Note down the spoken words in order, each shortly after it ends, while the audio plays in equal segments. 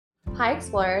Hi,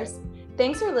 Explorers.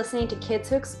 Thanks for listening to Kids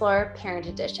Who Explore Parent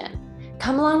Edition.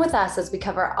 Come along with us as we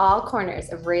cover all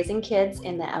corners of raising kids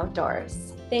in the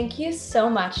outdoors. Thank you so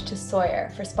much to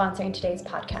Sawyer for sponsoring today's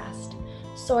podcast.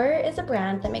 Sawyer is a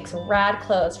brand that makes rad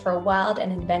clothes for wild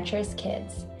and adventurous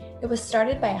kids. It was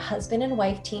started by a husband and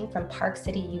wife team from Park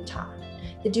City, Utah.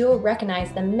 The duo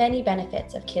recognized the many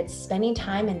benefits of kids spending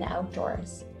time in the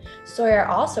outdoors. Sawyer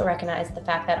also recognized the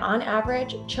fact that on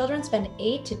average, children spend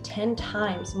 8 to 10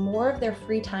 times more of their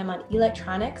free time on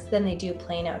electronics than they do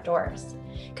playing outdoors.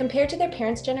 Compared to their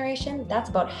parents' generation, that's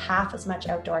about half as much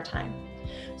outdoor time.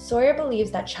 Sawyer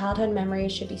believes that childhood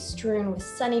memories should be strewn with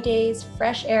sunny days,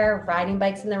 fresh air, riding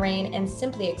bikes in the rain, and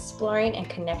simply exploring and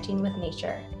connecting with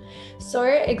nature.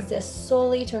 Sawyer exists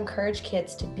solely to encourage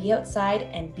kids to be outside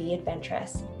and be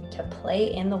adventurous, to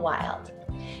play in the wild.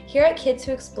 Here at Kids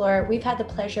Who Explore, we've had the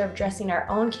pleasure of dressing our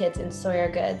own kids in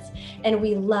Sawyer goods, and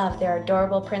we love their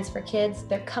adorable prints for kids,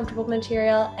 their comfortable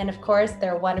material, and of course,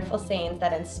 their wonderful sayings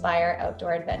that inspire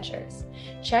outdoor adventures.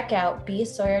 Check out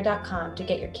besawyer.com to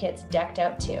get your kids decked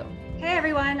out too. Hey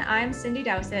everyone, I'm Cindy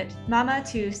Dowsett, mama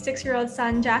to 6-year-old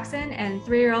son Jackson and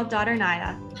 3-year-old daughter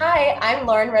Nyla. Hi, I'm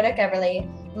Lauren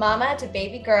Riddick-Everly, mama to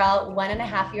baby girl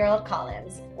 1.5-year-old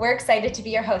Collins. We're excited to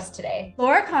be your host today.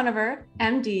 Laura Conover,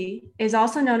 MD, is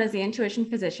also known as the intuition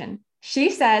physician.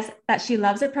 She says that she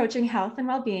loves approaching health and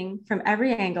well-being from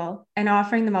every angle and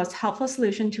offering the most helpful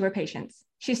solution to her patients.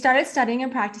 She started studying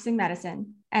and practicing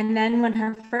medicine, and then when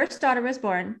her first daughter was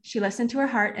born, she listened to her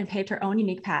heart and paved her own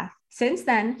unique path. Since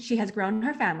then, she has grown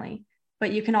her family,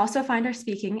 but you can also find her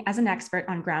speaking as an expert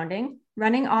on grounding,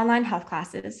 running online health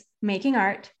classes, making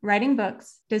art, writing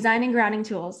books, designing grounding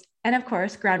tools, and of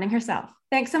course, grounding herself.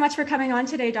 Thanks so much for coming on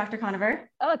today, Dr. Conover.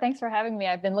 Oh, thanks for having me.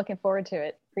 I've been looking forward to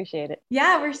it. Appreciate it.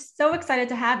 Yeah, we're so excited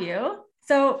to have you.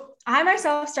 So I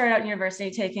myself started out in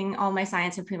university taking all my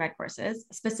science and pre-med courses,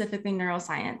 specifically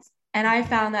neuroscience. And I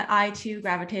found that I too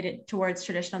gravitated towards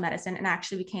traditional medicine and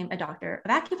actually became a doctor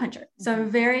of acupuncture. So I'm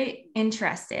very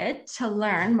interested to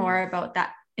learn more about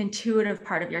that intuitive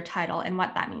part of your title and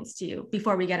what that means to you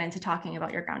before we get into talking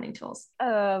about your grounding tools.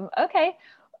 Okay.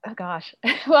 Oh gosh.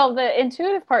 Well, the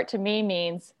intuitive part to me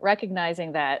means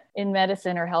recognizing that in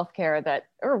medicine or healthcare that,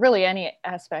 or really any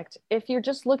aspect, if you're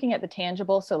just looking at the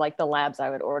tangible, so like the labs I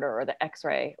would order or the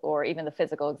x-ray or even the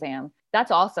physical exam,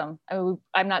 that's awesome.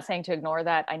 I'm not saying to ignore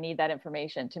that. I need that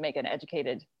information to make an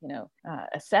educated,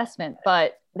 assessment,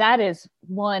 but that is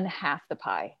one half the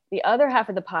pie. The other half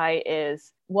of the pie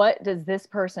is, what does this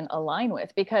person align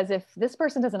with? Because if this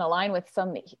person doesn't align with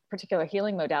some particular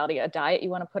healing modality, a diet you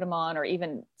want to put them on, or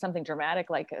even something dramatic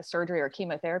like a surgery or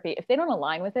chemotherapy, if they don't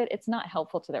align with it, it's not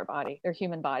helpful to their body, their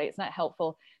human body. It's not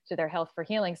helpful to their health for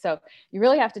healing. So you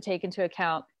really have to take into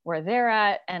account where they're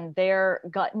at and their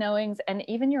gut knowings and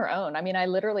even your own. I mean, I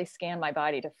literally scan my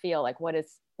body to feel like, what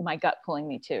is my gut pulling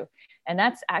me to? And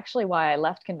that's actually why I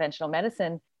left conventional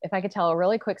medicine. If I could tell a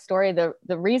really quick story,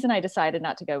 the reason I decided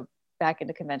not to go back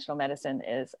into conventional medicine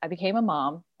is I became a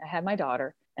mom. I had my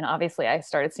daughter. And obviously I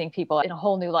started seeing people in a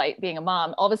whole new light being a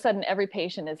mom. All of a sudden, every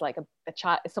patient is like a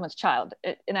child, someone's child.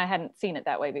 And I hadn't seen it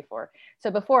that way before. So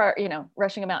before,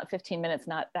 rushing them out in 15 minutes,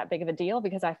 not that big of a deal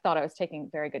because I thought I was taking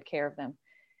very good care of them.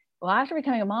 Well, after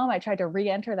becoming a mom, I tried to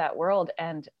re-enter that world.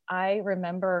 And I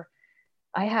remember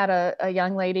I had a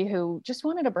young lady who just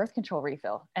wanted a birth control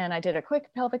refill. And I did a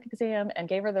quick pelvic exam and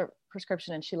gave her the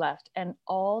prescription and she left. And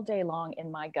all day long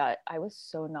in my gut, I was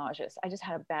so nauseous. I just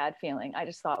had a bad feeling. I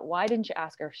just thought, why didn't you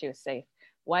ask her if she was safe?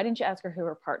 Why didn't you ask her who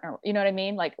her partner, you know what I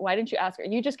mean? Like, why didn't you ask her?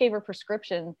 You just gave her a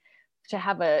prescription to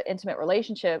have an intimate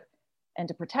relationship and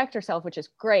to protect herself, which is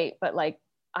great. But like,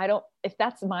 if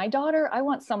that's my daughter, I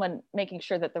want someone making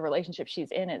sure that the relationship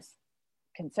she's in is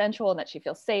consensual and that she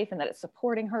feels safe and that it's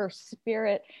supporting her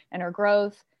spirit and her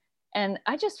growth. And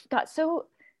I just got so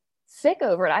sick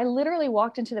over it. I literally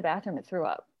walked into the bathroom and threw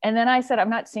up. And then I said, I'm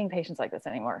not seeing patients like this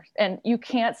anymore. And you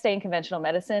can't stay in conventional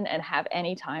medicine and have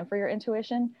any time for your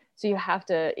intuition. So you have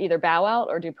to either bow out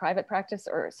or do private practice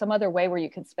or some other way where you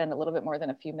can spend a little bit more than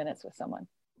a few minutes with someone.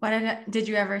 Did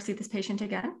you ever see this patient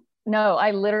again? No,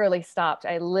 I literally stopped.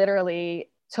 I literally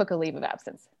took a leave of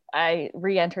absence. I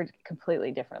re-entered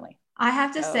completely differently. I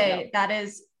have to say that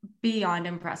is beyond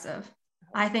impressive.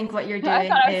 I think what you're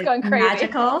doing is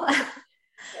magical.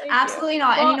 Absolutely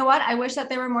not. Well, and you know what? I wish that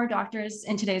there were more doctors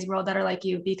in today's world that are like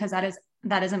you, because that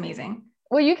is amazing.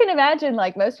 Well, you can imagine,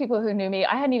 like most people who knew me,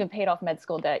 I hadn't even paid off med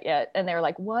school debt yet. And they were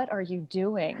like, what are you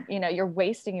doing? You're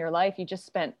wasting your life. You just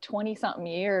spent 20 something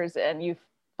years and you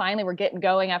finally were getting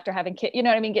going after having kids,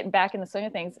 getting back in the swing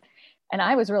of things. And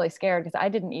I was really scared because I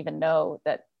didn't even know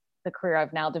that the career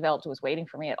I've now developed was waiting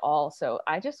for me at all. So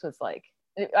I just was like,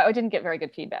 I didn't get very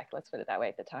good feedback. Let's put it that way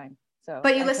at the time. So,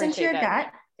 but you listened to your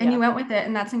gut and you went with it,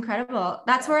 and that's incredible.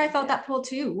 That's where I felt that pull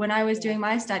too, when I was doing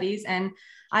my studies, and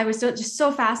I was just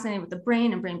so fascinated with the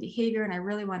brain and brain behavior. And I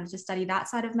really wanted to study that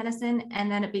side of medicine.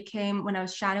 And then it became, when I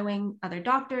was shadowing other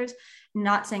doctors,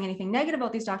 not saying anything negative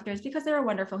about these doctors because they were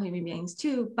wonderful human beings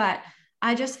too, but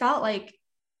I just felt like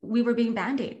we were being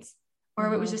band-aids,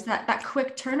 or it was just that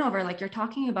quick turnover like you're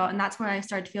talking about. And that's where I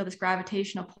started to feel this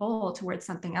gravitational pull towards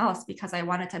something else, because I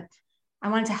wanted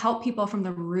to help people from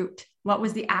the root. What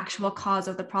was the actual cause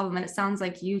of the problem? And it sounds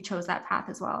like you chose that path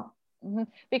as well.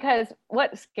 Because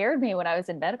what scared me when I was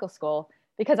in medical school,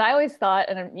 because I always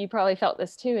thought, and you probably felt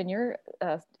this too in your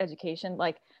education,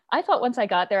 like I thought once I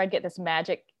got there, I'd get this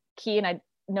magic key and I'd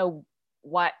know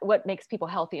what makes people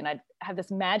healthy. And I'd have this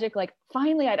magic, like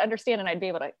finally I'd understand and I'd be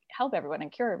able to help everyone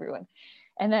and cure everyone.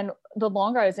 And then the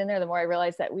longer I was in there, the more I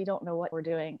realized that we don't know what we're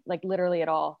doing, like literally at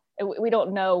all. We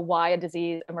don't know why a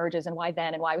disease emerges and why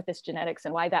then, and why with this genetics,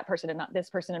 and why that person and not this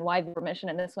person, and why the remission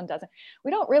and this one doesn't. We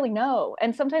don't really know.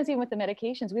 And sometimes even with the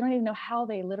medications, we don't even know how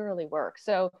they literally work.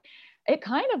 So it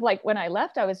kind of like when I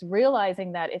left, I was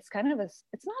realizing that it's kind of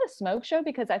it's not a smoke show,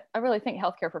 because I really think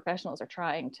healthcare professionals are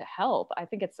trying to help. I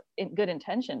think it's in good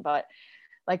intention, but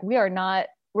like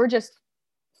we're just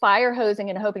fire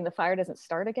hosing and hoping the fire doesn't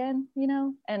start again,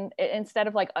 and instead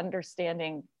of like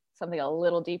understanding something a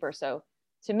little deeper. So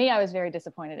to me, I was very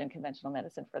disappointed in conventional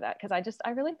medicine for that, because I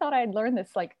really thought I had learned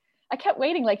this. Like I kept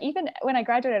waiting, like even when I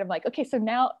graduated, I'm like, okay, so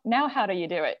now how do you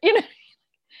do it?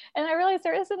 And I realized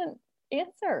there isn't an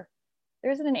answer.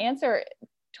 There isn't an answer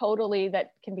totally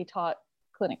that can be taught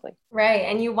clinically. Right.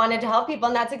 And you wanted to help people,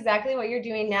 and that's exactly what you're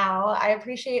doing now. I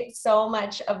appreciate so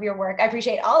much of your work. I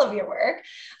appreciate all of your work.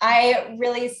 I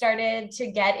really started to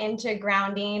get into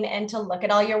grounding and to look at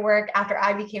all your work after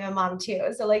I became a mom too.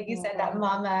 So like you said, that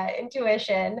mama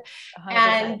intuition. 100%.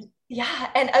 And yeah.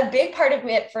 And a big part of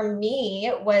it for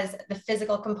me was the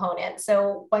physical component.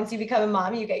 So once you become a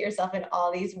mom, you get yourself in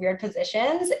all these weird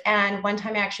positions. And one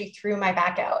time I actually threw my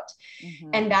back out.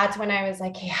 And that's when I was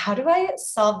like, hey, how do I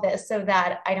solve this so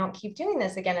that I don't keep doing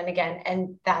this again and again?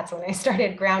 And that's when I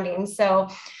started grounding. So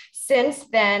since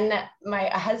then, my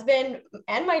husband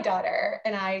and my daughter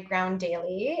and I ground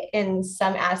daily in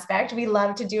some aspect. We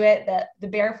love to do it the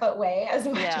barefoot way as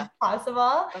much as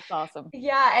possible. That's awesome.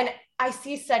 Yeah. And I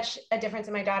see such a difference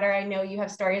in my daughter. I know you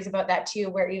have stories about that too,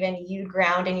 where even you'd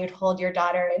ground and you'd hold your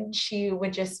daughter and she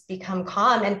would just become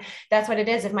calm. And that's what it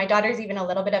is. If my daughter's even a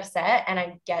little bit upset and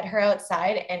I get her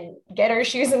outside and get her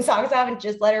shoes and socks off and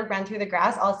just let her run through the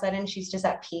grass, all of a sudden she's just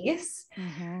at peace.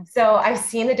 So I've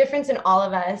seen the difference in all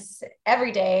of us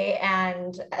every day.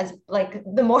 And as like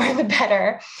the more, the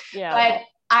better. Yeah. But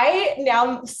I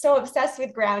now am so obsessed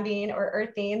with grounding or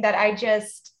earthing that I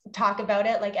just talk about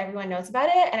it like everyone knows about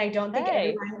it. And I don't think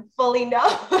everyone fully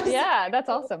knows. Yeah, that's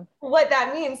awesome. What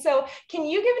that means. So can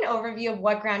you give an overview of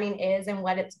what grounding is and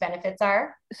what its benefits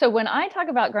are? So when I talk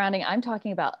about grounding, I'm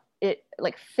talking about it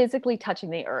like physically touching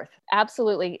the earth.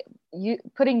 Absolutely. You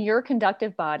putting your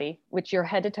conductive body, which you're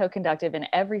head to toe conductive and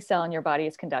every cell in your body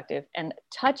is conductive, and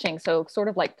touching. So sort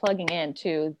of like plugging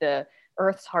into the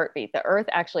earth's heartbeat. The earth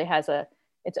actually has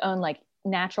its own like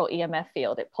natural EMF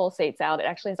field. It pulsates out. It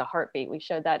actually has a heartbeat. We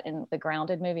showed that in the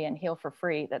Grounded movie and Heal for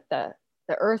Free, that the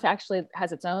earth actually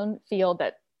has its own field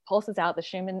that pulses out, the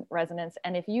Schumann resonance.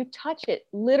 And if you touch it,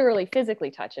 literally physically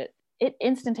touch it, it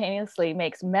instantaneously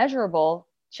makes measurable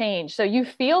change. So you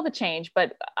feel the change,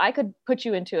 but I could put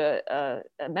you into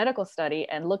a medical study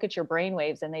and look at your brain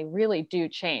waves and they really do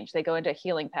change. They go into a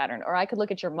healing pattern. Or I could look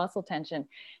at your muscle tension.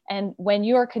 And when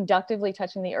you are conductively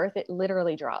touching the earth, it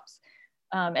literally drops.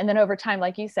 And then over time,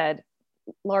 like you said,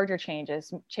 larger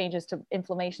changes to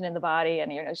inflammation in the body,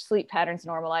 and sleep patterns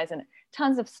normalize, and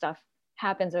tons of stuff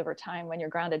happens over time when you're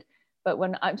grounded. But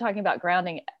when I'm talking about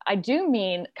grounding, I do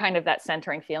mean kind of that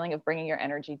centering feeling of bringing your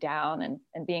energy down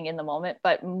and being in the moment,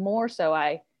 but more so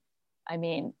I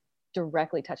mean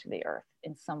directly touching the earth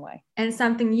in some way. And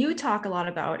something you talk a lot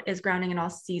about is grounding in all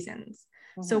seasons.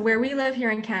 So where we live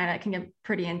here in Canada, it can get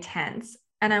pretty intense.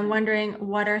 And I'm wondering,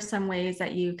 what are some ways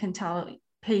that you can tell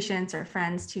patients or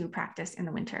friends to practice in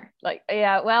the winter?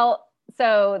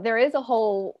 So there is a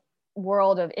whole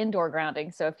world of indoor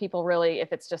grounding. So if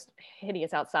it's just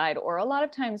hideous outside, or a lot of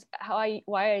times why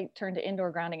I turn to indoor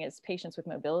grounding is patients with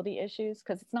mobility issues,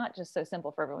 because it's not just so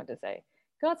simple for everyone to say,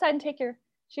 go outside and take your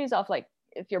shoes off. Like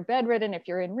if you're bedridden, if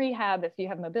you're in rehab, if you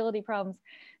have mobility problems.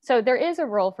 So there is a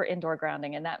role for indoor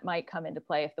grounding, and that might come into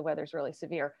play if the weather's really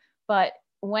severe. But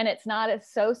when it's not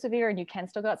as so severe and you can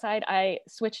still go outside, I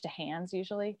switch to hands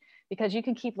usually, because you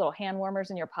can keep little hand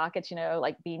warmers in your pockets, you know,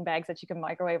 like bean bags that you can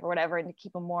microwave or whatever, and to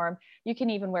keep them warm. You can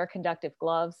even wear conductive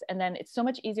gloves. And then it's so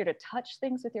much easier to touch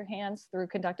things with your hands through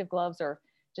conductive gloves or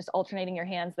just alternating your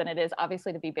hands than it is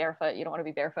obviously to be barefoot. You don't want to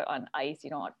be barefoot on ice. You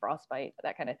don't want frostbite,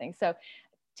 that kind of thing. So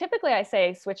typically I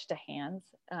say switch to hands,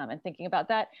 and thinking about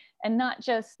that, and not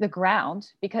just the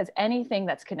ground, because anything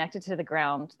that's connected to the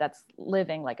ground that's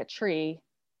living, like a tree,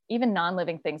 even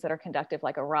non-living things that are conductive,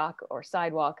 like a rock or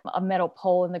sidewalk, a metal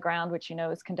pole in the ground, which you know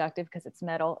is conductive because it's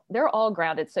metal, they're all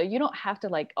grounded. So you don't have to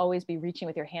like always be reaching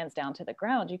with your hands down to the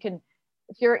ground. You can,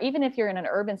 even if you're in an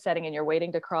urban setting and you're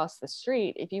waiting to cross the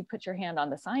street, if you put your hand on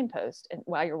the signpost and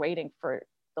while you're waiting for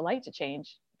the light to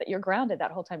change, that you're grounded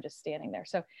that whole time just standing there.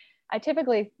 So I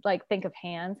typically like think of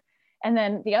hands. And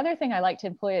then the other thing I like to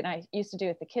employ, and I used to do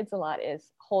with the kids a lot,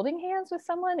 is holding hands with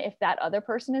someone. If that other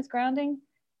person is grounding,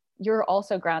 you're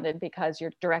also grounded because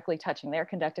you're directly touching their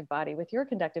conductive body with your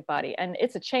conductive body. And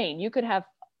it's a chain. You could have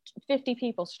 50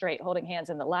 people straight holding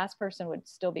hands and the last person would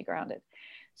still be grounded.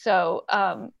 So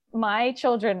my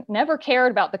children never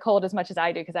cared about the cold as much as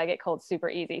I do, because I get cold super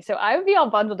easy. So I would be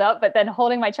all bundled up, but then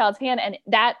holding my child's hand, and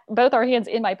that both our hands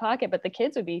in my pocket, but the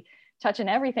kids would be touching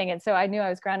everything. And so I knew I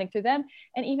was grounding through them,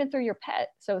 and even through your pet.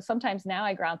 So sometimes now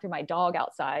I ground through my dog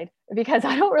outside because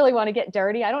I don't really want to get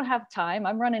dirty. I don't have time.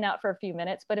 I'm running out for a few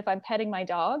minutes, but if I'm petting my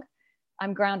dog,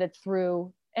 I'm grounded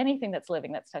through anything that's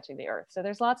living that's touching the earth. So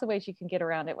there's lots of ways you can get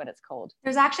around it when it's cold.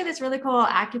 There's actually this really cool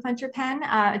acupuncture pen.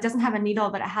 It doesn't have a needle,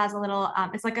 but it has a little,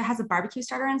 it's like it has a barbecue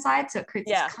starter inside. So it creates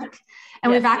this click.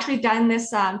 And we've actually done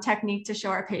this technique to show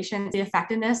our patients the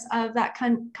effectiveness of that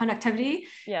conductivity,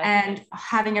 and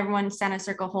having everyone stand in a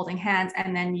circle holding hands,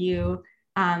 and then you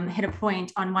hit a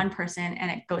point on one person and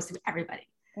it goes through everybody.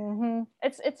 Mm-hmm.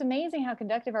 It's amazing how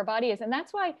conductive our body is. And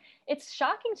that's why it's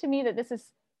shocking to me that this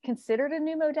is considered a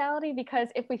new modality, because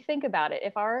if we think about it,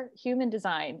 if our human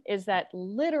design is that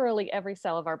literally every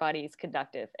cell of our body is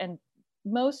conductive, and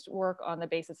most work on the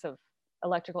basis of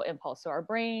electrical impulse. So our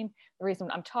brain, the reason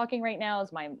I'm talking right now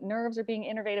is my nerves are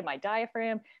being innervated, my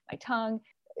diaphragm, my tongue,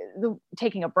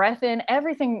 taking a breath in,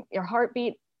 everything, your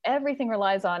heartbeat, everything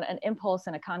relies on an impulse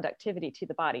and a conductivity to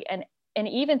the body. And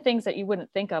even things that you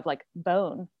wouldn't think of, like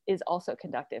bone, is also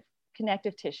conductive.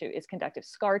 Connective tissue is conductive.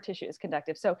 Scar tissue is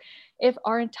conductive. So if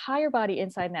our entire body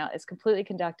inside and out is completely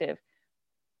conductive,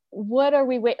 what are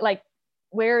we like,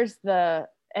 where's the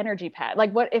energy pad?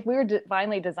 Like, what if we were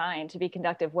divinely designed to be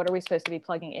conductive, what are we supposed to be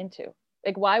plugging into?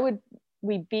 Like, why would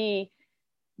we be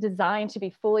designed to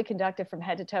be fully conductive from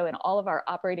head to toe and all of our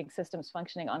operating systems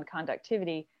functioning on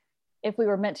conductivity if we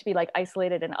were meant to be like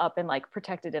isolated and up and like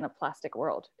protected in a plastic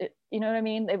world? You know what I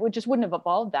mean? It just wouldn't have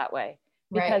evolved that way,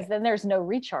 because then there's no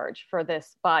recharge for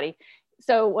this body.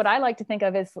 So what I like to think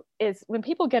of is when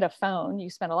people get a phone, you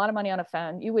spend a lot of money on a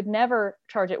phone, you would never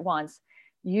charge it once,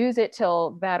 use it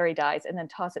till battery dies, and then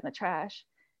toss it in the trash.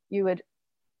 You would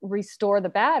restore the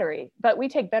battery. But we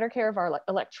take better care of our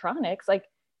electronics. Like,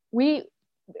 we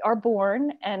are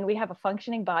born and we have a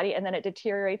functioning body, and then it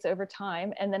deteriorates over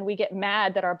time. And then we get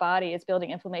mad that our body is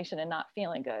building inflammation and not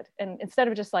feeling good. And instead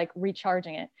of just like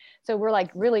recharging it. So we're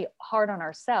like really hard on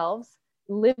ourselves,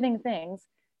 living things.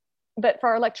 But for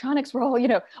our electronics, we're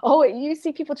all, you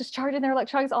see people just charging their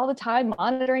electronics all the time,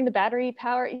 monitoring the battery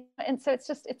power. And so it's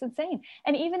insane.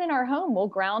 And even in our home, we'll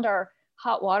ground our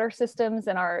hot water systems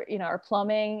and our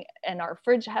plumbing, and our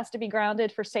fridge has to be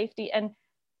grounded for safety.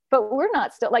 But we're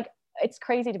not still, like, it's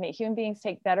crazy to me. Human beings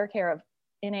take better care of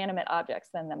inanimate objects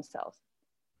than themselves.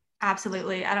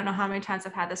 Absolutely. I don't know how many times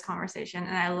I've had this conversation,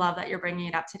 and I love that you're bringing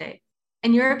it up today.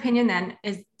 In your opinion, then,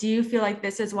 do you feel like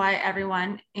this is why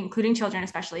everyone, including children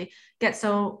especially, get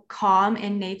so calm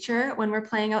in nature when we're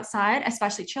playing outside,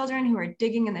 especially children who are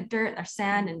digging in the dirt or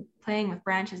sand and playing with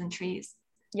branches and trees?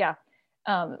 Yeah.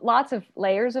 Lots of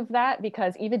layers of that,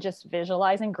 because even just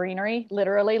visualizing greenery,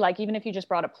 literally, like even if you just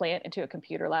brought a plant into a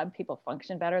computer lab, people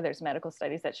function better. There's medical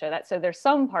studies that show that. So there's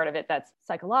some part of it that's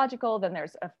psychological. Then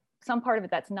there's some part of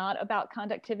it that's not about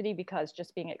conductivity, because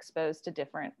just being exposed to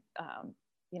different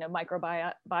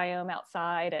microbiome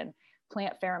outside and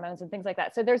plant pheromones and things like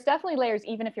that. So there's definitely layers,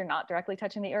 even if you're not directly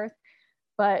touching the earth.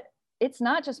 But it's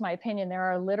not just my opinion. There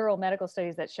are literal medical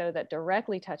studies that show that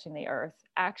directly touching the earth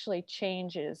actually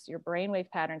changes your brainwave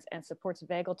patterns and supports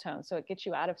vagal tone. So it gets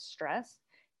you out of stress,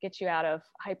 gets you out of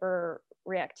hyper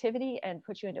reactivity, and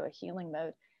puts you into a healing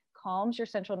mode, calms your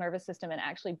central nervous system, and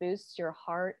actually boosts your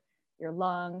heart, your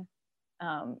lung,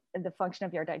 the function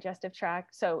of your digestive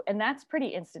tract. So, and that's pretty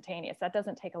instantaneous. That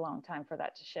doesn't take a long time for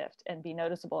that to shift and be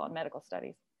noticeable on medical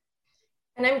studies.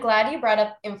 And I'm glad you brought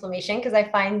up inflammation because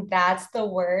I find that's the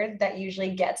word that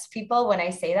usually gets people when I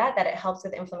say that it helps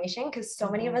with inflammation because so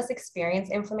many of us experience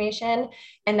inflammation.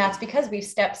 And that's because we've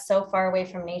stepped so far away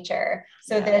from nature.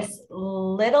 So this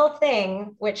little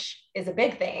thing, which is a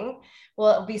big thing,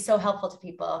 will be so helpful to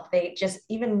people if they just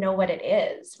even know what it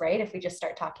is, right? If we just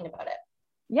start talking about it.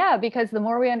 Yeah, because the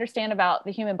more we understand about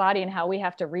the human body and how we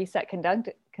have to reset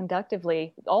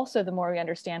conductively, also the more we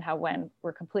understand how when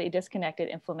we're completely disconnected,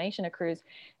 inflammation accrues.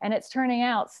 And it's turning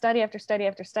out study after study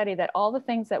after study that all the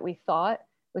things that we thought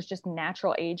was just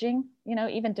natural aging, you know,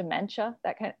 even dementia,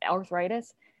 that kind of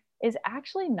arthritis, is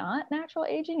actually not natural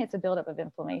aging. It's a buildup of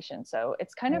inflammation. So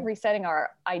it's kind of resetting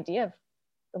our idea of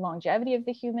the longevity of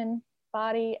the human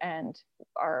body and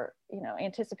our, you know,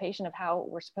 anticipation of how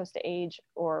we're supposed to age,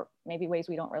 or maybe ways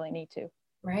we don't really need to.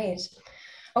 Right.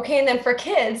 Okay. And then for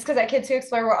kids, because at Kids Who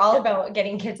Explore, we're all about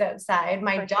getting kids outside.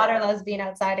 My daughter loves being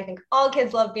outside. I think all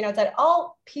kids love being outside.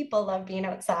 All people love being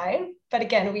outside. But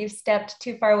again, we've stepped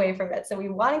too far away from it. So we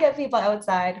want to get people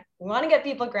outside. We want to get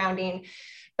people grounding.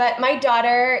 But my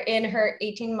daughter, in her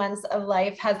 18 months of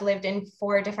life, has lived in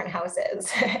 4 different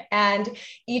houses. And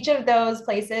each of those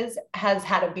places has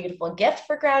had a beautiful gift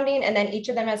for grounding. And then each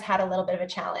of them has had a little bit of a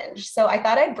challenge. So I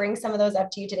thought I'd bring some of those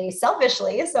up to you today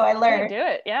selfishly. So I learned. Do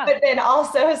it. Yeah. But then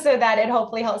also so that it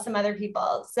hopefully helps some other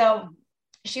people. So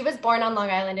she was born on Long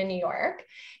Island in New York.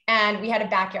 And we had a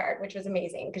backyard, which was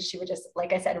amazing because she would just,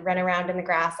 like I said, run around in the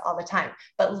grass all the time.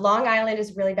 But Long Island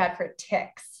is really bad for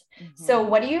ticks. So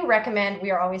what do you recommend?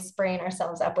 We are always spraying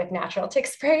ourselves up with natural tick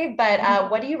spray, but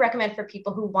what do you recommend for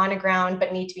people who want to ground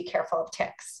but need to be careful of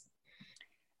ticks?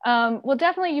 Well,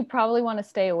 definitely you probably want to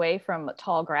stay away from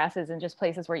tall grasses and just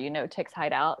places where you know ticks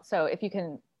hide out. So if you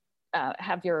can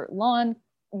have your lawn,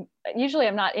 usually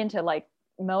I'm not into like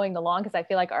mowing the lawn because I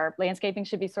feel like our landscaping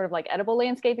should be sort of like edible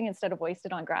landscaping instead of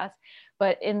wasted on grass.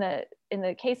 But in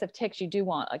the case of ticks, you do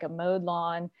want like a mowed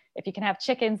lawn. If you can have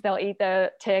chickens, they'll eat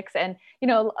the ticks, and you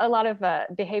know, a lot of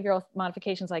behavioral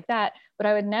modifications like that. But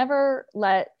I would never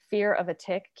let fear of a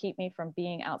tick keep me from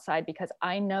being outside, because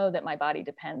I know that my body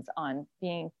depends on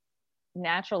being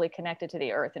naturally connected to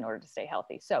the earth in order to stay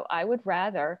healthy. So I would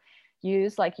rather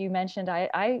use, like you mentioned,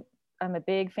 I'm a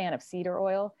big fan of cedar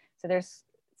oil. So there's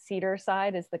Cedar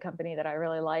Side is the company that I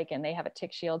really like, and they have a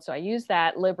tick shield. So I use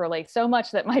that liberally, so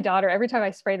much that my daughter, every time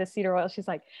I spray the cedar oil, she's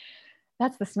like,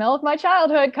 that's the smell of my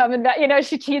childhood coming back. You know,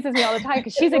 she teases me all the time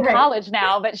because she's in college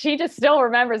now, but she just still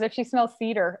remembers if she smells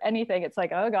cedar, anything, it's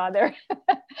like, oh God,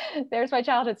 there's my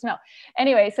childhood smell.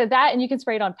 Anyway, so that, and you can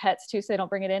spray it on pets too, so they don't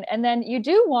bring it in. And then you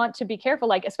do want to be careful,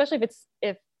 like, especially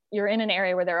if you're in an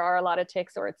area where there are a lot of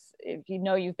ticks, or if you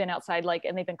know you've been outside, like,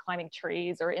 and they've been climbing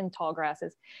trees or in tall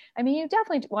grasses. I mean, you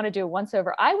definitely want to do a once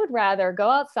over. I would rather go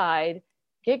outside,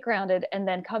 get grounded, and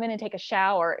then come in and take a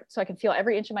shower so I can feel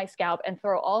every inch of my scalp, and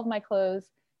throw all of my clothes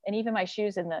and even my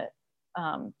shoes in the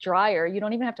dryer. You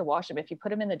don't even have to wash them. If you put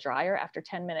them in the dryer after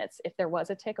 10 minutes, if there was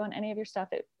a tick on any of your stuff,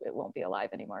 it won't be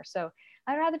alive anymore. So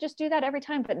I'd rather just do that every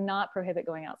time, but not prohibit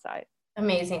going outside.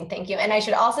 Amazing. Thank you. And I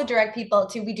should also direct people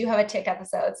to, we do have a tick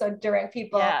episode. So direct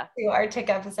people to our tick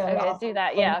episode. Okay, do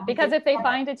that. Yeah. Because if they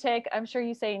find a tick, I'm sure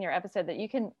you say in your episode that you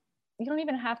don't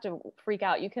even have to freak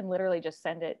out. You can literally just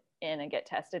send it in and get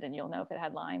tested, and you'll know if it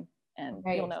had Lyme, and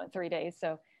you'll know in 3 days.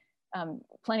 So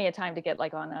plenty of time to get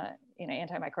like on a,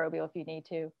 antimicrobial if you need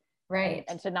to,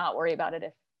 and to not worry about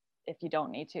it if you don't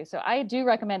need to. So I do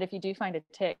recommend, if you do find a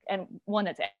tick and one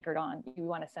that's anchored on, you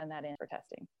want to send that in for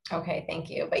testing. Okay, thank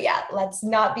you. But yeah, let's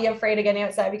not be afraid of getting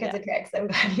outside because of ticks. I'm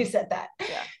glad you said that.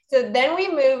 Yeah. So then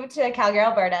we moved to Calgary,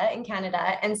 Alberta in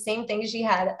Canada, and same thing, she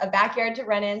had a backyard to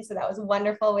run in. So that was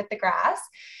wonderful with the grass.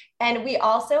 And we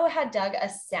also had dug a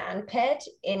sand pit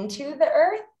into the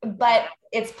earth, but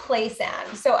it's play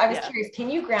sand. So I was curious, can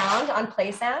you ground on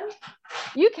play sand?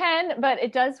 You can, but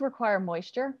it does require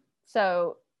moisture.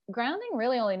 So grounding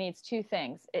really only needs 2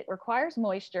 things. It requires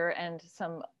moisture and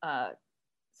some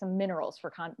minerals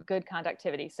for good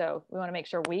conductivity. So we want to make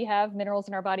sure we have minerals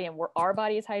in our body and our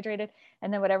body is hydrated,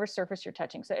 and then whatever surface you're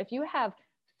touching. So if you have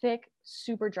thick,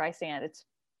 super dry sand, it's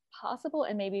possible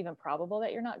and maybe even probable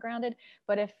that you're not grounded.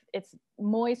 But if it's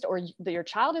moist, or your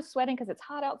child is sweating because it's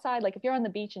hot outside, like if you're on the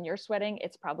beach and you're sweating,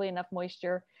 it's probably enough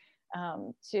moisture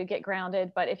to get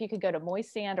grounded. But if you could go to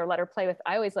moist sand, or let her play with,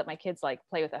 I always let my kids like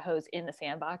play with a hose in the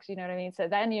sandbox, you know what I mean? So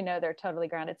then they're totally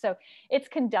grounded. So it's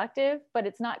conductive, but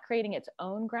it's not creating its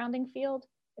own grounding field,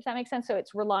 if that makes sense. So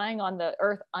it's relying on the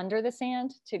earth under the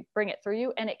sand to bring it through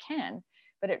you, and it can,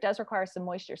 but it does require some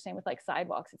moisture. Same with like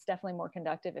sidewalks. It's definitely more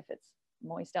conductive if it's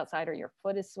moist outside or your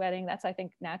foot is sweating. That's, I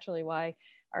think, naturally why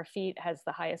our feet has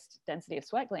the highest density of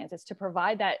sweat glands, is to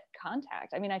provide that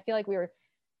contact. I mean, I feel like we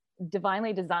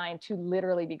divinely designed to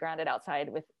literally be grounded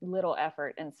outside with little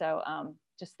effort. And so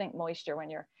just think moisture when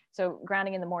you're, so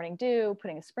grounding in the morning dew,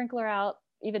 putting a sprinkler out,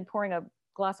 even pouring a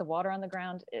glass of water on the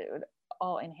ground, it would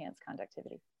all enhance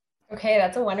conductivity. Okay,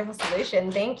 that's a wonderful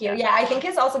solution. Thank you. Yeah, I think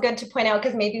it's also good to point out,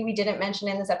 because maybe we didn't mention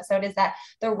in this episode, is that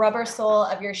the rubber sole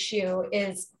of your shoe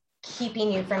is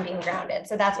keeping you from being grounded.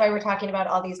 So that's why we're talking about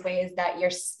all these ways that your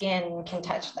skin can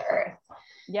touch the earth.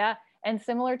 Yeah. And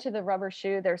similar to the rubber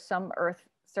shoe, there's some earth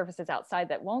surfaces outside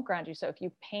that won't ground you. So if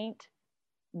you paint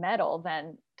metal,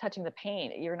 then touching the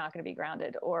paint, you're not going to be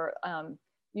grounded. Or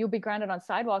you'll be grounded on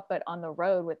sidewalk, but on the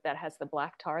road with that has the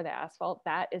black tar, the asphalt,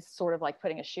 that is sort of like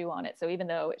putting a shoe on it. So even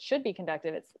though it should be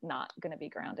conductive, it's not going to be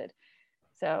grounded.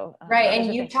 So right.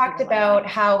 And you talked about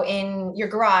how in your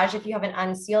garage, if you have an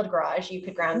unsealed garage, you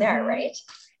could ground there, right?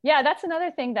 Yeah, that's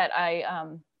another thing that I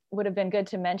would have been good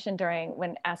to mention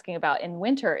when asking about in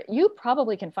winter. You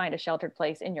probably can find a sheltered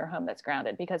place in your home that's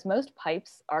grounded, because most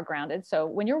pipes are grounded. So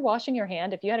when you're washing your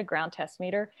hand, if you had a ground test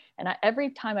meter, and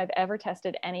every time I've ever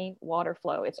tested any water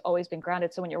flow, it's always been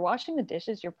grounded. So when you're washing the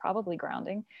dishes, you're probably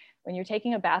grounding. When you're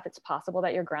taking a bath, it's possible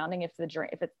that you're grounding if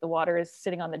the water is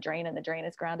sitting on the drain and the drain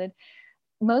is grounded.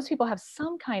 Most people have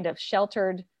some kind of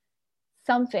sheltered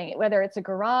something, whether it's a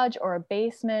garage or a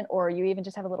basement, or you even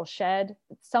just have a little shed,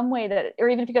 some way that, or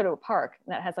even if you go to a park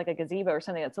that has like a gazebo or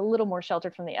something that's a little more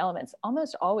sheltered from the elements,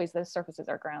 almost always those surfaces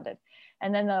are grounded.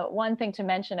 And then the one thing to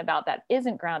mention about that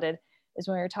isn't grounded is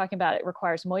when we were talking about it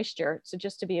requires moisture. So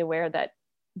just to be aware that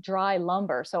dry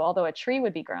lumber, so although a tree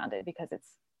would be grounded because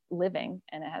it's living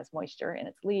and it has moisture in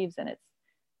its leaves and it's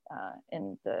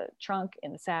in the trunk,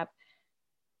 in the sap,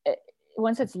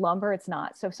 once it's lumber, it's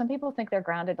not. So some people think they're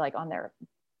grounded like on their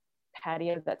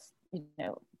patio that's,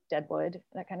 dead wood,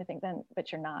 that kind of thing,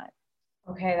 but you're not.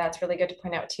 Okay, that's really good to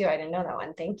point out too. I didn't know that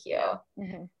one. Thank you.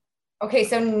 Okay,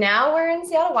 so now we're in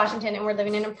Seattle, Washington, and we're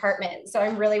living in an apartment. So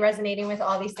I'm really resonating with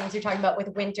all these things you're talking about with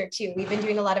winter too. We've been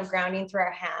doing a lot of grounding through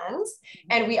our hands.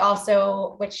 And we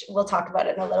also, which we'll talk about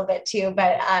it in a little bit too,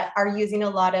 but are using a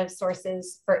lot of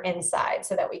sources for inside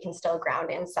so that we can still ground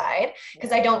inside.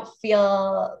 Because I don't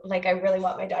feel like I really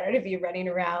want my daughter to be running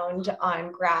around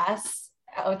on grass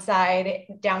outside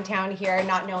downtown here,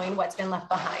 not knowing what's been left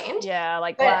behind. Yeah,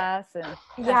 like glass and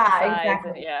exactly.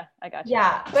 And, yeah, I got you.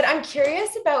 Yeah, but I'm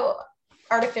curious about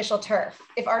artificial turf.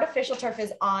 If artificial turf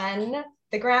is on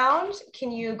the ground,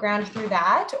 can you ground through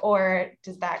that, or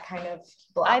does that kind of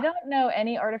block? I don't know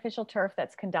any artificial turf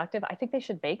that's conductive. I think they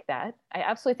should bake that. I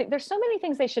absolutely think there's so many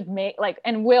things they should make, like,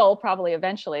 and will probably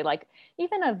eventually, like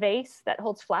even a vase that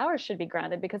holds flowers should be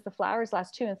grounded, because the flowers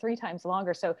last 2 and 3 times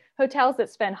longer. So hotels that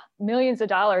spend millions of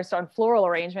dollars on floral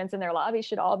arrangements in their lobby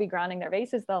should all be grounding their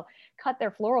vases. They'll cut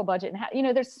their floral budget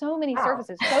and there's so many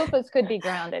surfaces. Sofas could be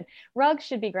grounded. Rugs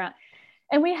should be grounded.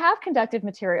 And we have conductive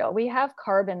material. We have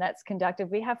carbon that's conductive.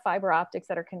 We have fiber optics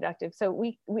that are conductive. So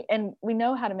we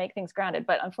know how to make things grounded.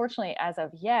 But unfortunately, as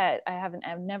of yet,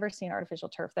 I've never seen artificial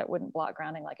turf that wouldn't block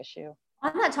grounding like a shoe.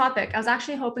 On that topic, I was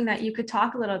actually hoping that you could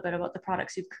talk a little bit about the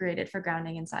products you've created for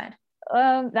grounding inside.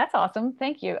 That's awesome.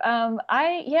 Thank you. So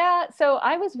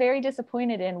I was very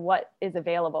disappointed in what is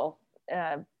available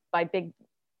by big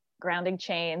grounding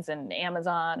chains and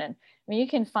Amazon. And you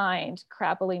can find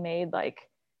crappily made like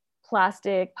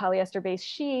plastic polyester based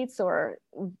sheets or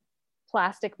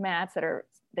plastic mats that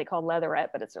they call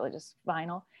leatherette, but it's really just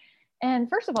vinyl. And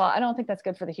first of all, I don't think that's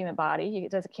good for the human body.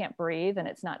 It can't breathe, and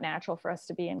it's not natural for us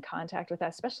to be in contact with that,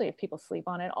 especially if people sleep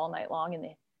on it all night long and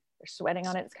they're sweating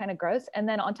on it. It's kind of gross. And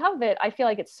then on top of it, I feel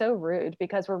like it's so rude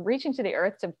because we're reaching to the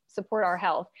earth to support our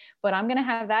health, but I'm going to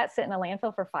have that sit in a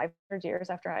landfill for 500 years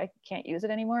after I can't use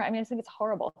it anymore. I mean, I think it's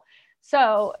horrible.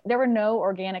 So there were no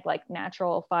organic, like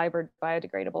natural fiber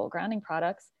biodegradable grounding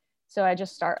products. So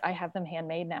I have them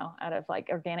handmade now out of like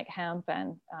organic hemp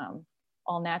and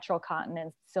all natural cotton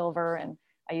and silver. And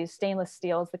I use stainless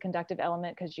steel as the conductive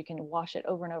element because you can wash it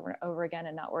over and over and over again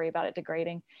and not worry about it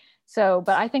degrading. So,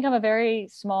 but I think I'm a very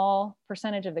small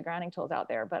percentage of the grounding tools out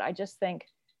there, but I just think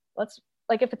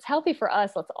if it's healthy for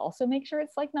us, let's also make sure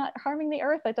it's like not harming the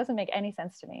earth. That doesn't make any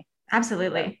sense to me.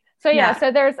 Absolutely. So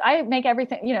I make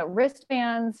everything,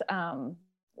 wristbands,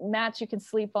 mats you can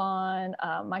sleep on.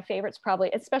 My favorite's probably,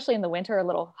 especially in the winter, a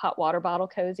little hot water bottle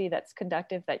cozy that's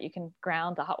conductive that you can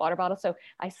ground the hot water bottle. So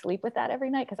I sleep with that every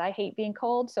night because I hate being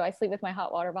cold. So I sleep with my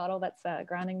hot water bottle that's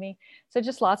grounding me. So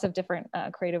just lots of different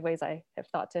creative ways I have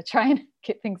thought to try and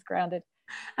get things grounded.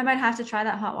 I might have to try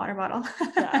that hot water bottle.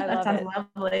 Yeah, I That love sounds it.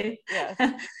 lovely.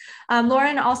 Yes.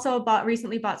 Lauren also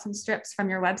recently bought some strips from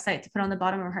your website to put on the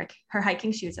bottom of her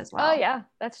hiking shoes as well. Oh yeah,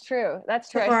 that's true. That's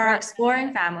true. So for our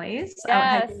exploring families out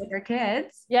Yes. hiking with their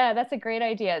kids. Yeah, that's a great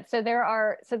idea. So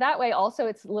so that way also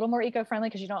it's a little more eco-friendly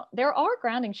because there are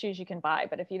grounding shoes you can buy,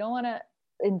 but if you don't want to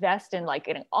invest in like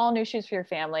getting all new shoes for your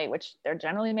family, which they're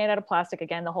generally made out of plastic,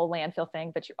 again, the whole landfill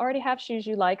thing, but you already have shoes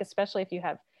you like, especially if you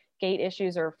have gait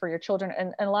issues or for your children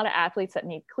and a lot of athletes that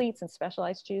need cleats and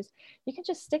specialized shoes, you can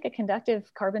just stick a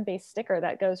conductive carbon-based sticker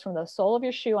that goes from the sole of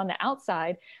your shoe on the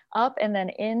outside up and then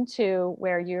into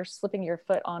where you're slipping your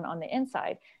foot on the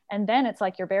inside. And then it's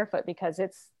like you're barefoot because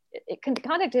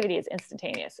conductivity is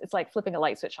instantaneous. It's like flipping a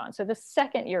light switch on. So the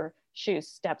second your shoe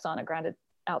steps on a grounded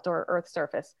outdoor earth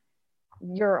surface,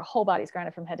 your whole body's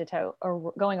grounded from head to toe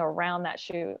or going around that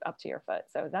shoe up to your foot.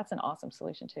 So that's an awesome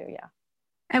solution too. Yeah.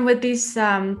 And would these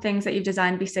things that you've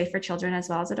designed be safe for children as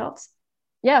well as adults?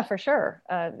 Yeah, for sure.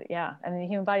 Yeah. I mean, the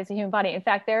human body is a human body. In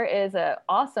fact, there is an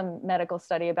awesome medical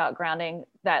study about grounding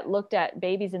that looked at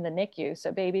babies in the NICU.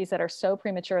 So babies that are so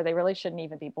premature, they really shouldn't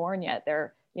even be born yet.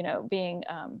 They're, being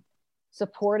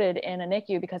supported in a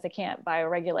NICU because they can't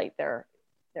bioregulate their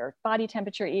body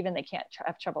temperature, even they can't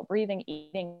have trouble breathing,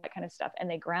 eating, that kind of stuff. And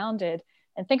they grounded,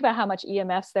 and think about how much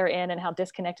EMFs they're in and how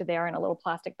disconnected they are in a little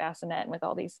plastic bassinet and with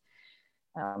all these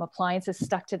appliances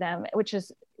stuck to them,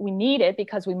 we need it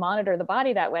because we monitor the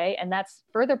body that way. And that's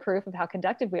further proof of how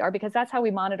conductive we are because that's how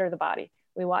we monitor the body.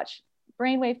 We watch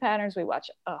brainwave patterns, we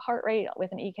watch a heart rate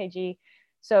with an EKG.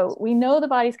 So we know the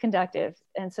body's conductive.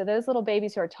 And so those little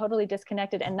babies who are totally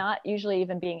disconnected and not usually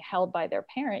even being held by their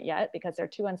parent yet because they're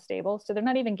too unstable. So they're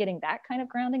not even getting that kind of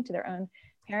grounding to their own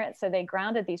parent. So they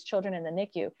grounded these children in the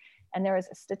NICU and there was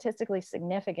a statistically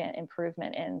significant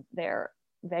improvement in their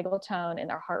vagal tone, in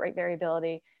their heart rate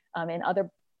variability, in other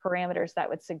parameters that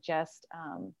would suggest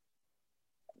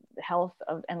health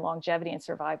and longevity and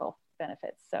survival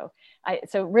benefits. So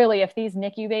really, if these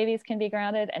NICU babies can be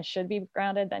grounded and should be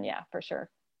grounded, then yeah, for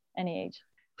sure, any age.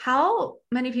 How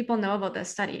many people know about this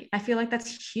study? I feel like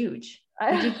that's huge.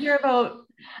 Like you hear about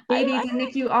babies in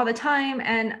NICU all the time,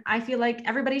 and I feel like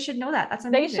everybody should know that. That's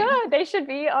amazing. They should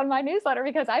be on my newsletter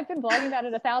because I've been blogging about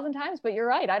it 1,000 times, but you're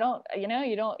right.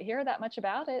 You don't hear that much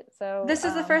about it. So this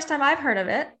is the first time I've heard of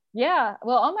it. Yeah.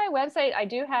 Well, on my website, I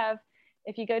do have,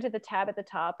 if you go to the tab at the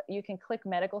top, you can click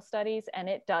medical studies and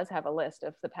it does have a list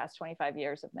of the past 25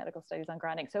 years of medical studies on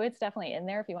grounding. So it's definitely in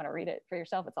there if you want to read it for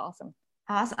yourself. It's awesome.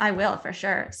 Awesome. I will for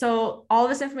sure. So all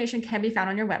of this information can be found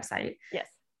on your website. Yes.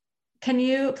 Can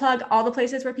you plug all the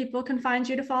places where people can find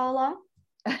you to follow along?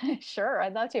 Sure,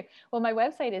 I'd love to. Well, my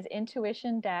website is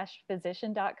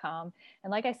intuition-physician.com.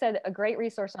 And like I said, a great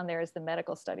resource on there is the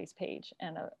medical studies page.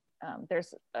 And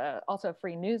there's also a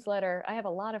free newsletter. I have a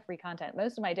lot of free content.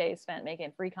 Most of my day is spent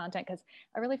making free content because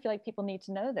I really feel like people need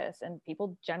to know this and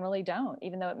people generally don't,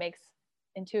 even though it makes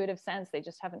intuitive sense. They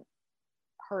just haven't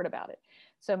heard about it.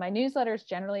 So my newsletter is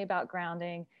generally about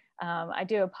grounding. I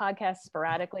do a podcast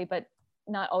sporadically, but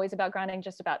not always about grounding,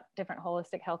 just about different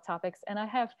holistic health topics. And I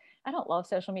don't love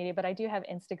social media, but I do have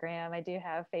Instagram, I do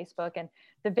have Facebook. And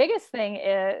the biggest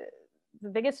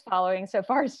following so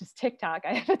far is just TikTok.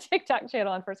 I have a TikTok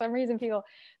channel and for some reason people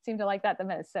seem to like that the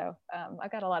most. So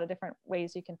I've got a lot of different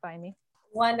ways you can find me.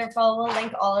 Wonderful. We'll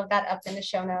link all of that up in the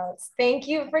show notes. Thank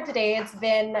you for today. It's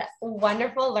been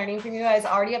wonderful learning from you. I was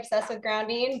already obsessed with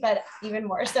grounding, but even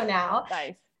more so now.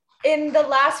 Nice. In the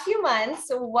last few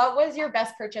months, what was your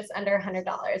best purchase under $100?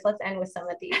 Let's end with some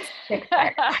of these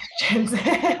questions.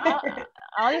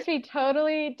 I'll just be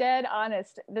totally dead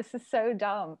honest. This is so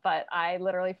dumb, but I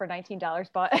literally for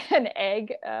 $19 bought an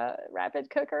egg rapid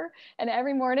cooker. And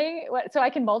every morning, so I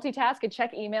can multitask and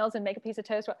check emails and make a piece of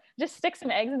toast, just stick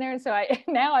some eggs in there. And so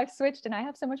now I've switched and I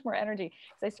have so much more energy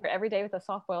because I start every day with a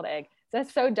soft boiled egg. So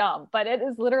that's so dumb, but it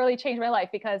has literally changed my life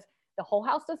because the whole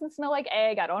house doesn't smell like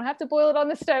egg. I don't have to boil it on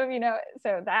the stove,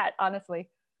 so that honestly.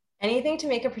 Anything to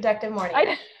make a productive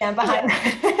morning. Stand behind.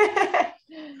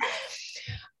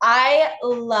 I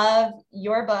love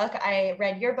your book. I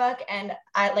read your book and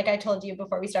like I told you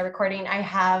before we start recording, I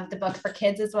have the book for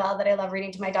kids as well that I love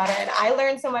reading to my daughter. And I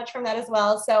learned so much from that as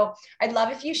well. So I'd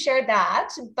love if you shared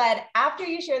that. But after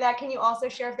you share that, can you also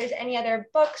share if there's any other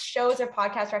books, shows, or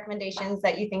podcast recommendations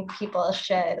that you think people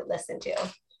should listen to?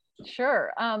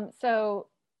 Sure. So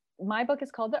my book is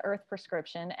called The Earth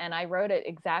Prescription, and I wrote it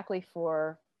to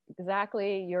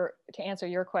answer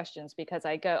your questions because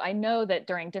I know that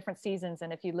during different seasons,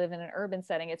 and if you live in an urban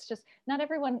setting, it's just not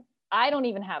everyone. I don't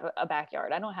even have a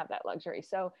backyard. I don't have that luxury.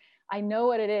 So I know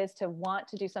what it is to want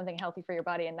to do something healthy for your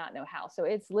body and not know how. So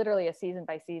it's literally a season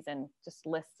by season, just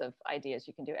lists of ideas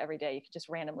you can do every day. You can just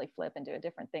randomly flip and do a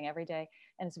different thing every day.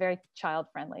 And it's very child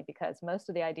friendly because most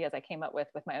of the ideas I came up with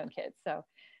my own kids. So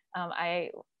I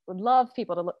would love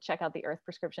people to check out the Earth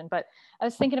Prescription. But I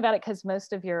was thinking about it because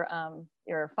most of your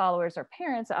followers are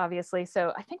parents, obviously.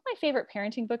 So I think my favorite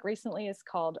parenting book recently is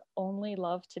called Only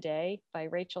Love Today by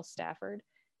Rachel Stafford.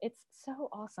 It's so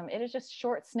awesome. It is just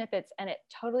short snippets and it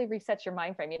totally resets your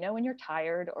mind frame. You know, when you're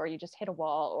tired or you just hit a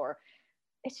wall, or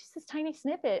it's just this tiny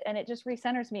snippet and it just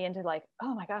recenters me into like,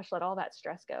 oh my gosh, let all that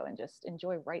stress go and just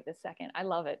enjoy right this second. I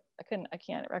love it. I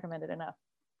can't recommend it enough.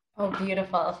 Oh,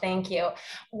 beautiful. Thank you.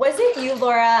 Was it you,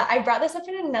 Laura? I brought this up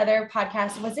in another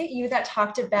podcast. Was it you that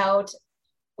talked about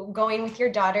going with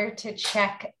your daughter to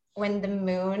check when the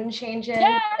moon changes?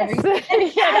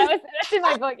 Yes. Yeah, that's in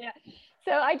my book. Yeah.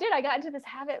 So I got into this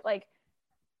habit, like,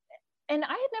 and I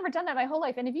had never done that my whole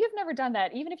life. And if you've never done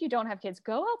that, even if you don't have kids,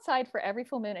 go outside for every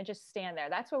full moon and just stand there.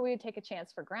 That's where we would take a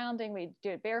chance for grounding. We'd do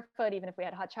it barefoot, even if we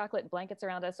had hot chocolate and blankets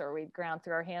around us, or we'd ground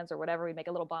through our hands or whatever. We'd make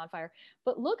a little bonfire.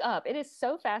 But look up. It is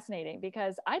so fascinating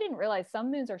because I didn't realize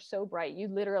some moons are so bright. You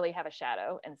literally have a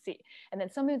shadow and see. And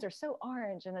then some moons are so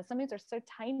orange, and then some moons are so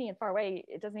tiny and far away.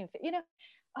 It doesn't even fit, you know.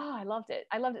 Oh, I loved it.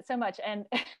 I loved it so much. And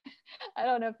I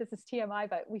don't know if this is TMI,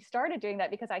 but we started doing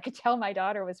that because I could tell my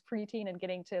daughter was preteen and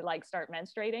getting to like start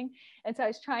menstruating. And so I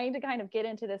was trying to kind of get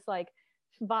into this like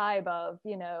vibe of,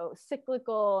 you know,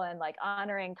 cyclical and like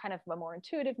honoring kind of a more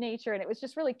intuitive nature. And it was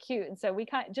just really cute. And so we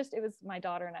it was my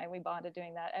daughter and I, we bonded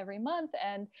doing that every month.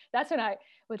 And that's when I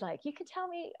would like, you can tell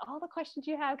me all the questions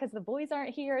you have because the boys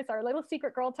aren't here. It's our little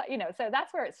secret girl, you know, so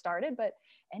that's where it started. But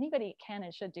anybody can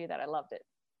and should do that. I loved it.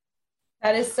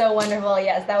 That is so wonderful.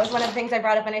 Yes, that was one of the things I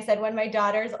brought up. And I said, when my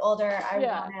daughter's older, I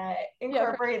want to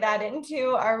incorporate that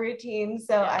into our routine.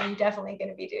 So I'm definitely going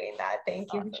to be doing that.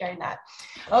 Thank you for sharing that.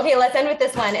 Okay, let's end with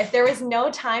this one. If there was no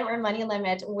time or money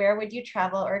limit, where would you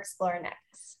travel or explore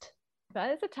next?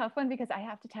 That is a tough one because I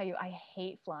have to tell you, I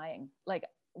hate flying. Like,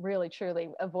 really, truly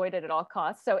avoid it at all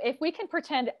costs. So if we can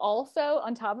pretend also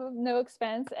on top of no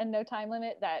expense and no time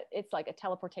limit that it's like a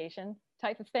teleportation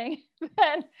type of thing,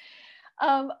 then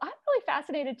I'm really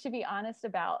fascinated, to be honest,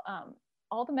 about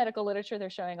all the medical literature they're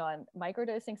showing on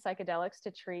microdosing psychedelics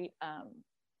to treat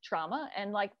trauma.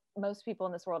 And like most people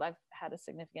in this world, I've had a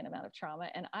significant amount of trauma.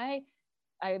 And I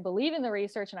believe in the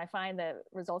research and I find the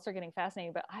results are getting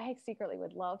fascinating, but I secretly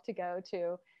would love to go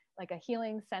to like a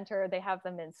healing center. They have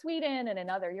them in Sweden and in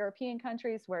other European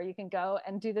countries where you can go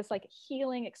and do this like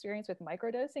healing experience with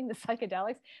microdosing, the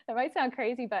psychedelics. That might sound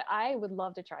crazy, but I would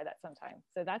love to try that sometime.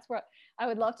 So that's what I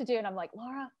would love to do. And I'm like,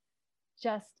 Laura,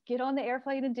 just get on the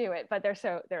airplane and do it. But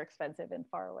they're expensive and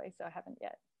far away. So I haven't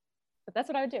yet, but that's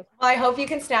what I would do. Well, I hope you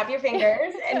can snap your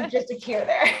fingers and just appear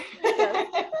there.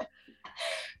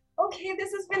 Okay,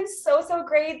 this has been so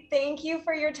great. Thank you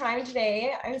for your time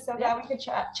today. I'm so glad we could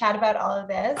chat about all of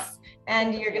this.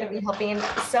 And you're going to be helping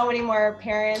so many more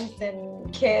parents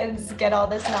and kids get all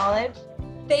this knowledge.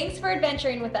 Thanks for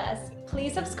adventuring with us.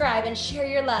 Please subscribe and share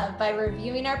your love by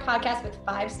reviewing our podcast with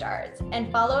 5 stars.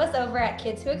 And follow us over at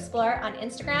Kids Who Explore on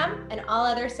Instagram and all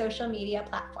other social media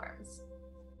platforms.